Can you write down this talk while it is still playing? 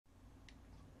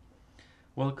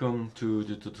Welcome to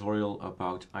the tutorial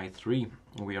about i3.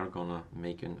 We are gonna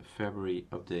make a February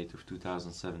update of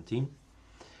 2017.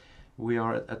 We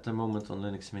are at the moment on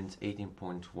Linux Mint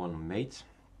 18.1 mate.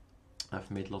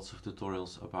 I've made lots of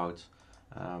tutorials about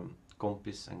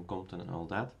Compass and Compton and all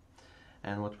that.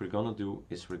 And what we're gonna do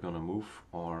is we're gonna move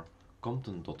our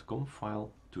compton.conf file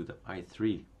to the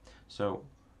i3. So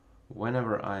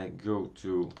whenever I go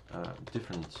to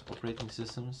different operating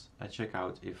systems, I check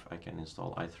out if I can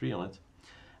install i3 on it.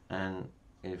 And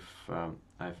if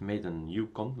I've made a new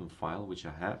content file, which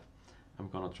I have, I'm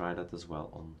gonna try that as well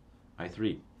on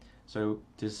i3. So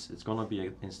it's gonna be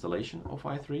an installation of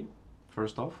i3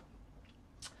 first off,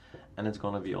 and it's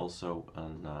gonna be also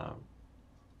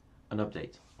an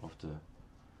update of the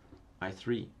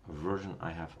i3 version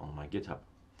I have on my GitHub.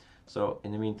 So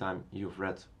in the meantime, you've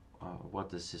read what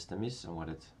the system is and what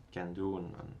it can do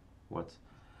and what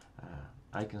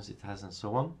icons it has and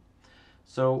so on.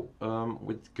 So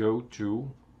we'd go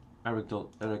to Erik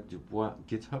Dubois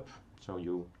GitHub. So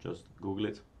you just Google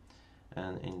it,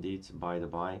 and indeed, by the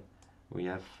by, we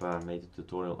have made a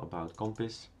tutorial about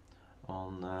Compass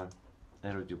on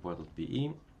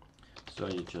erikdubois.be. So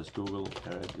you just Google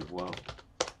Erik Dubois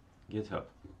GitHub.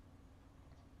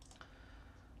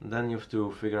 And then you have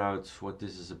to figure out what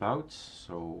this is about.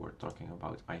 So we're talking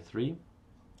about i3.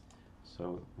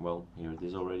 So well, here it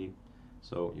is already.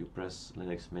 So you press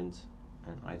Linux Mint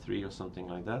and i3 or something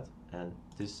like that, and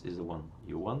this is the one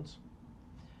you want.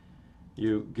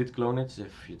 You git clone it.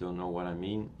 If you don't know what I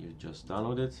mean, you just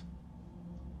download it,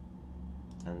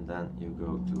 and then you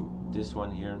go to this one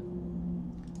here.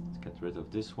 Let's get rid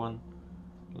of this one.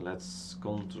 Let's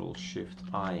Ctrl Shift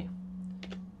I,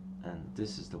 and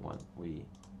this is the one we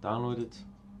downloaded.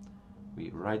 We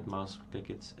right mouse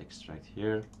click it, extract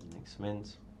here, Linux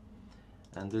Mint,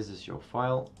 and this is your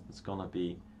file. It's gonna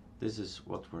be, this is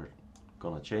what we're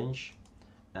gonna change,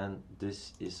 and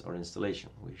this is our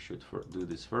installation. We should do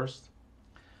this first.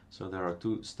 So there are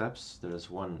two steps. There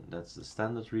is one that's the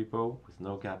standard repo with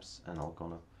no gaps, and I'm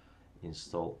gonna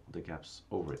install the gaps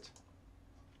over it.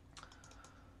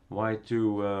 Why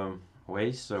two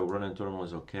ways? So run in terminal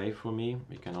is okay for me.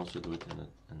 You can also do it in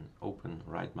an open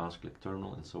right mouse click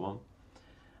terminal and so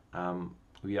on.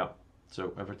 Yeah,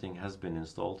 so everything has been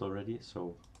installed already,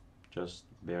 so just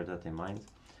bear that in mind.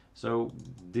 So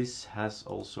this has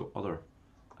also other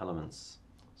elements.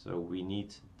 So we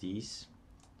need these.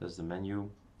 There's the menu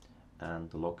and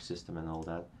the log system and all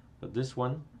that. But this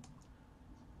one,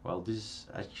 well, this is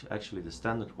actually the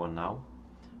standard one now,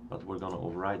 but we're gonna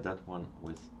override that one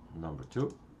with number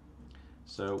 2.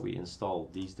 So we install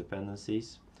these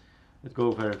dependencies. It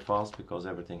goes very fast because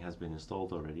everything has been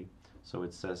installed already. So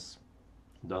it says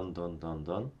done, done, done,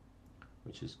 done,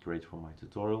 which is great for my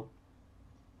tutorial.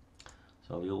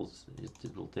 So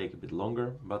it will take a bit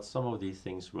longer, but some of these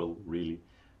things will really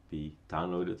be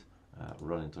downloaded,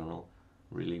 run in terminal,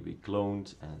 really be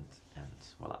cloned, and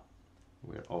voila,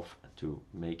 we're off to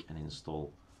make and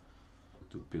install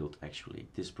to build actually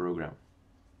this program.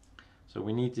 So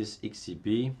we need this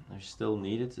XCB. I still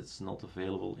need it. It's not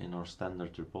available in our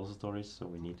standard repositories, so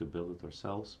we need to build it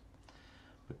ourselves,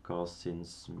 because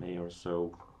since May or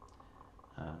so,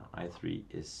 i3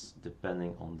 is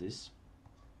depending on this.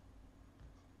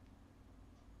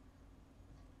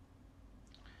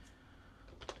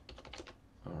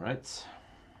 Alright,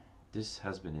 this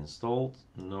has been installed,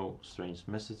 no strange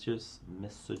messages,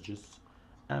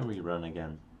 and we run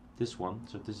again this one.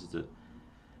 So this is the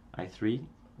i3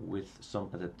 with some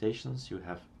adaptations. You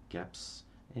have gaps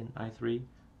in i3,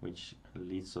 which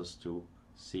leads us to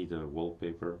see the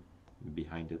wallpaper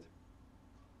behind it,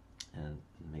 and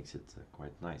makes it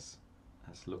quite nice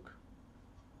as look.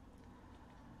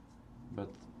 But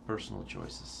personal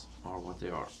choices are what they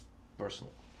are,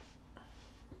 personal.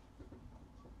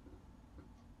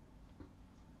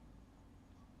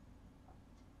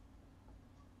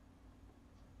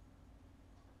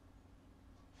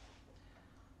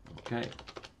 Okay,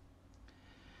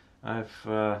 I've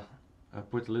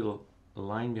put a little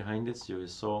line behind it, so you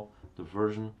saw the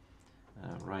version,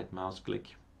 right mouse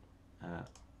click,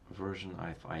 version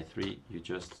of i3, you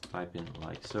just type in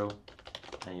like so,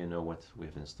 and you know what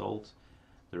we've installed.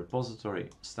 The repository,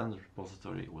 standard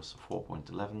repository, was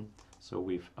 4.11, so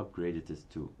we've upgraded it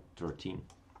to 13.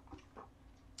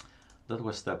 That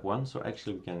was step 1, so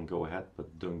actually we can go ahead,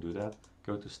 but don't do that.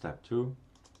 Go to step 2,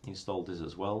 install this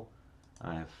as well.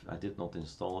 I did not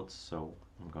install it, so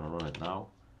I'm gonna run it now.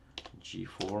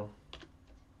 G4,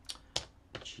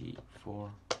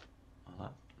 voila.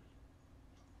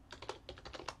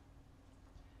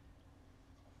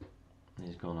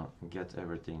 It's gonna get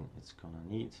everything it's gonna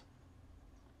need.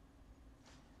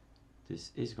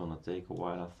 This is gonna take a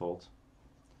while, I thought.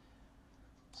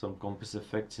 Some compass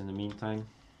effects in the meantime.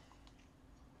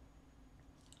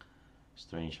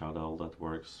 Strange how all that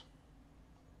works.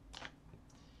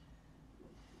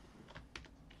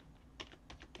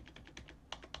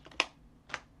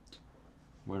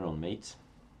 We're on mate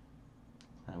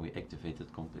and we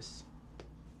activated compass.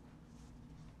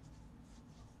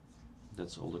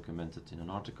 That's all documented in an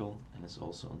article and it's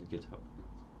also on the GitHub.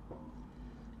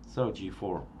 So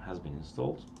G4 has been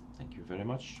installed. Thank you very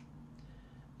much.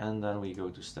 And then we go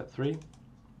to step 3.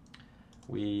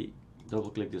 We double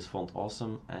click this font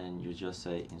awesome and you just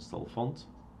say install font.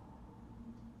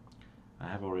 I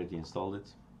have already installed it,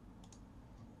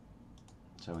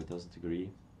 so it doesn't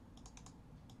agree.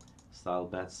 Style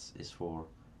bets is for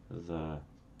the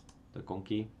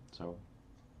conky, so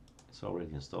it's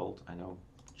already installed. I know,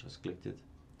 just clicked it.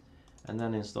 And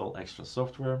then install extra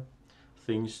software,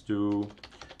 things to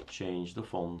change the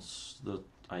fonts, the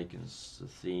icons, the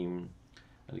theme,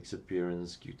 Elix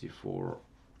appearance, Qt4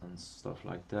 and stuff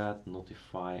like that.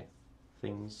 Notify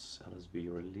things,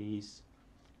 LSB release,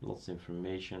 lots of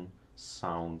information,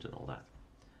 sound and all that.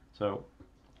 So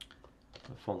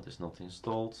the font is not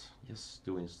installed. Yes,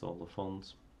 do install the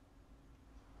font.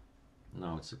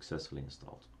 Now it's successfully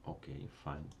installed. Okay,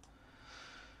 fine.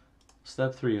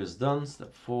 Step 3 is done.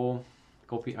 Step 4,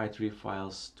 copy i3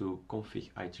 files to config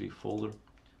i3 folder.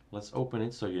 Let's open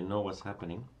it so you know what's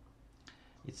happening.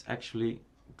 It's actually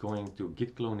going to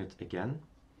git clone it again,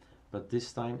 but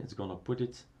this time it's gonna put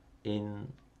it in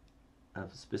a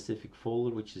specific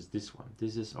folder, which is this one.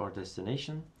 This is our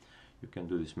destination. You can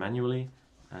do this manually,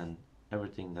 and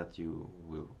everything that you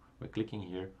will by clicking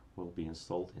here will be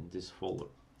installed in this folder.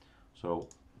 So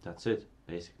that's it,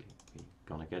 basically. We're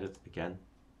gonna get it again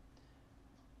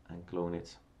and clone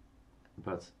it,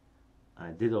 but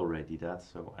I did already that,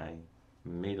 so I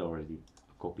made already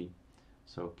a copy.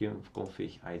 So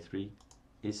config i3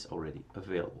 is already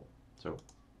available. So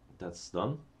that's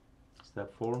done.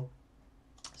 Step 4.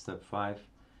 Step 5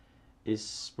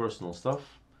 is personal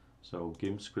stuff. So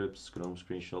GIMP scripts, Chrome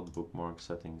screenshot, bookmark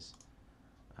settings.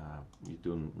 You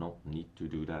do not need to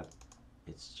do that.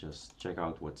 It's just check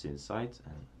out what's inside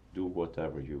and do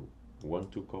whatever you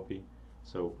want to copy.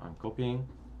 So I'm copying.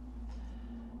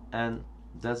 And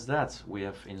that's that. We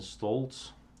have installed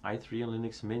i3 on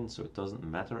Linux Mint, so it doesn't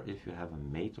matter if you have a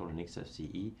mate or an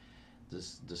XFCE.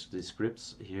 The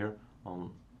scripts here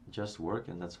on just work,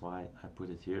 and that's why I put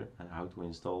it here. And how to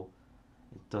install,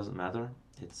 it doesn't matter.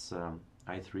 It's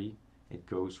i3. It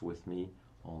goes with me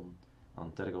on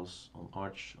Tergos, on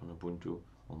Arch, on Ubuntu,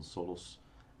 on Solus.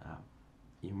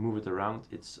 You move it around.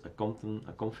 It's a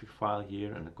config file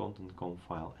here and a compton.conf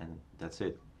file, and that's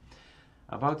it.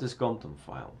 About this compton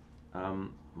file,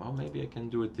 well, maybe I can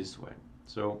do it this way.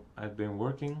 So I've been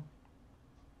working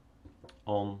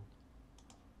on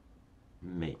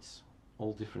mates,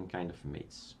 all different kind of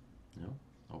mates, you know,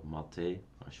 or mate,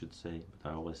 I should say, but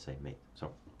I always say mate.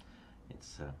 So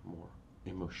it's more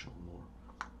emotional, more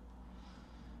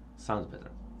sounds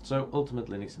better. So Ultimate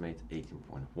Linux Mate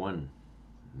 18.1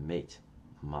 mate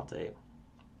mate.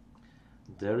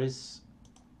 There is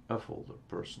a folder,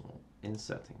 personal, in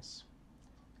settings,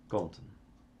 content.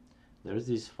 There's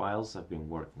these files I've been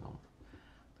working on.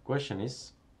 The question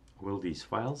is, will these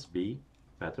files be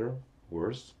better,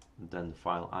 worse than the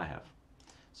file I have?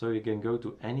 So you can go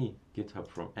to any GitHub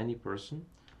from any person,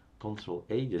 Control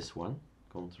A this one,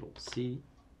 Control C,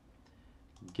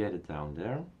 get it down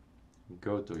there,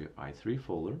 go to your i3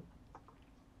 folder,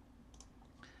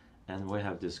 and we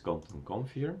have this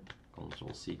compton.conf here,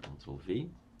 Control C, Control V,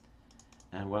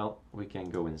 and well, we can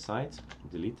go inside,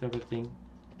 delete everything,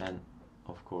 and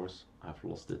of course I've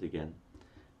lost it again.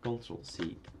 Control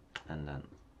C and then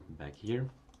back here,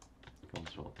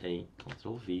 Control A,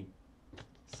 Control V,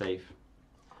 save.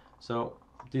 So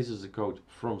this is a code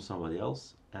from somebody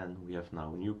else, and we have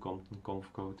now a new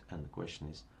compton.conf code, and the question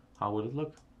is, how will it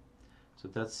look? So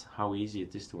that's how easy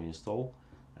it is to install.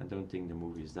 I don't think the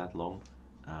movie is that long,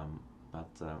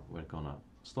 but we're gonna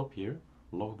stop here,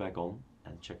 log back on,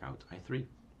 and check out i3.